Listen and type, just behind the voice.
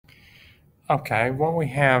Okay, what we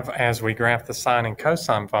have as we graph the sine and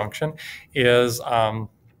cosine function is,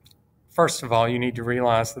 first of all, you need to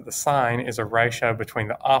realize that the sine is a ratio between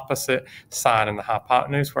the opposite side and the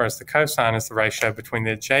hypotenuse, whereas the cosine is the ratio between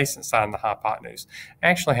the adjacent side and the hypotenuse. I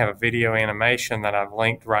actually have a video animation that I've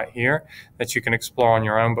linked right here that you can explore on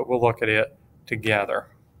your own, but we'll look at it together.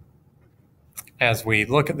 As we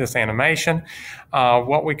look at this animation,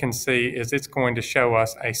 what we can see is it's going to show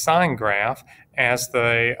us a sine graph as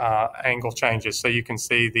the angle changes. So you can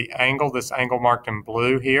see the angle, this angle marked in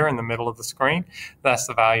blue here in the middle of the screen. That's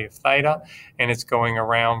the value of theta, and it's going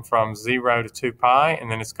around from 0 to 2 pi, and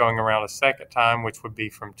then it's going around a second time, which would be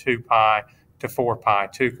from 2 pi to 4 pi,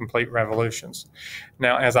 2 complete revolutions.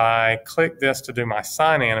 Now, as I click this to do my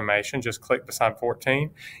sine animation, just click beside 14,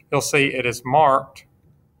 you'll see it is marked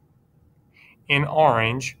in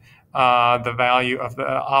orange the value of the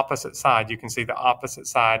opposite side. You can see the opposite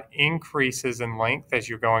side increases in length as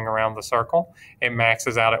you're going around the circle. It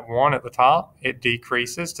maxes out at 1 at the top. It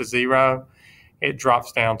decreases to 0. It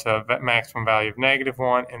drops down to a maximum value of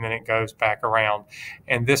 -1, and then it goes back around.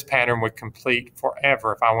 And this pattern would complete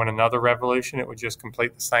forever. If I went another revolution, it would just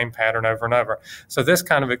complete the same pattern over and over. So this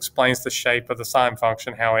kind of explains the shape of the sine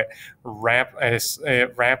function, how it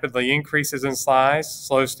rapidly increases in size,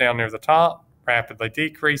 slows down near the top, rapidly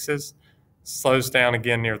decreases, slows down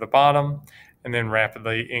again near the bottom, and then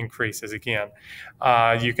rapidly increases again.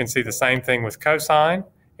 You can see the same thing with cosine,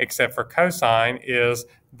 except for cosine is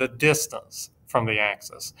the distance from the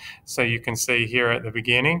axis. So you can see here at the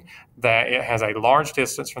beginning that it has a large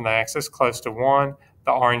distance from the axis, close to 1.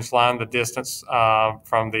 The orange line, the distance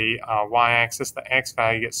from the y-axis, the x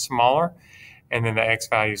value gets smaller, and then the x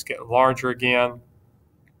values get larger again,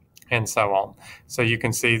 and so on. So you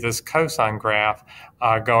can see this cosine graph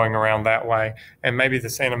going around that way. And maybe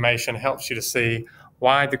this animation helps you to see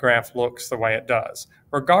why the graph looks the way it does.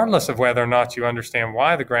 Regardless of whether or not you understand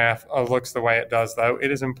why the graph looks the way it does, though,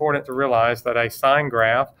 it is important to realize that a sine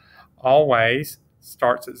graph always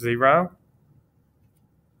starts at 0.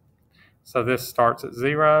 So this starts at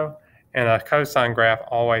 0, and a cosine graph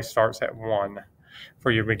always starts at 1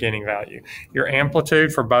 for your beginning value. Your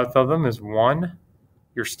amplitude for both of them is 1.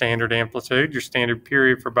 Your standard amplitude, your standard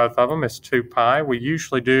period for both of them is 2 pi. We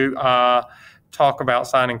usually do talk about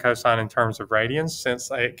sine and cosine in terms of radians,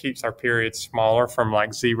 since it keeps our periods smaller from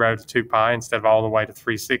like 0 to 2 pi instead of all the way to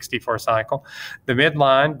 360 for a cycle. The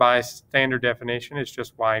midline, by standard definition, is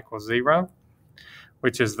just y equals 0,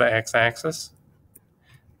 which is the x-axis.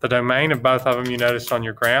 The domain of both of them, you noticed on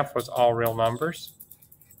your graph, was all real numbers.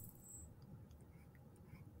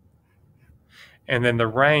 And then the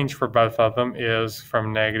range for both of them is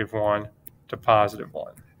from -1 to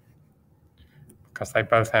 +1, because they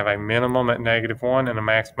both have a minimum at -1 and a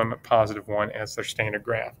maximum at +1 as their standard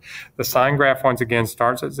graph. The sine graph, once again,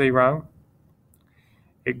 starts at 0.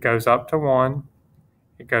 It goes up to 1.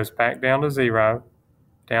 It goes back down to 0,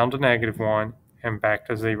 down to -1, and back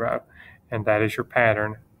to 0. And that is your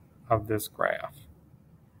pattern of this graph.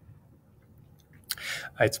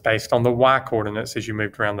 It's based on the y-coordinates as you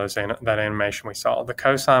moved around that animation we saw. The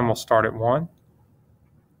cosine will start at 1.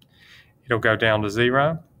 It'll go down to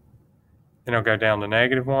 0. Then it'll go down to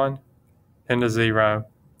 -1, then to 0,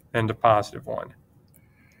 then to +1.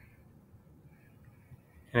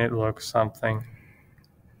 And it looks something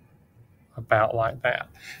about like that.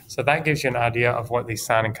 So that gives you an idea of what these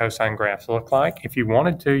sine and cosine graphs look like. If you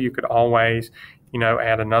wanted to, you could always,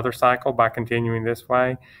 add another cycle by continuing this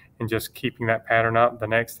way and just keeping that pattern up. The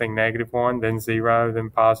next thing, -1, then 0, then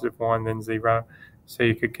 +1, then 0. So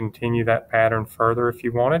you could continue that pattern further if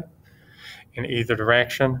you wanted. In either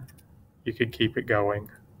direction, you could keep it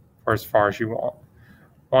going for as far as you want.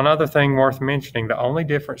 One other thing worth mentioning, the only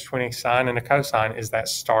difference between a sine and a cosine is that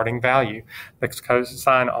starting value. The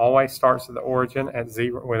cosine always starts at the origin at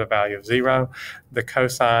 0 with a value of 0. The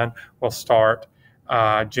cosine will start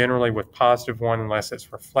generally with +1 unless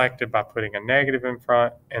it's reflected by putting a negative in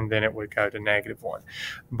front, and then it would go to -1.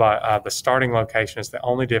 But the starting location is the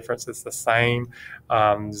only difference. It's the same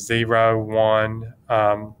 0, 1,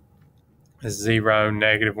 0,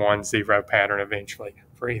 -1, 0 pattern eventually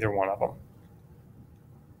for either one of them.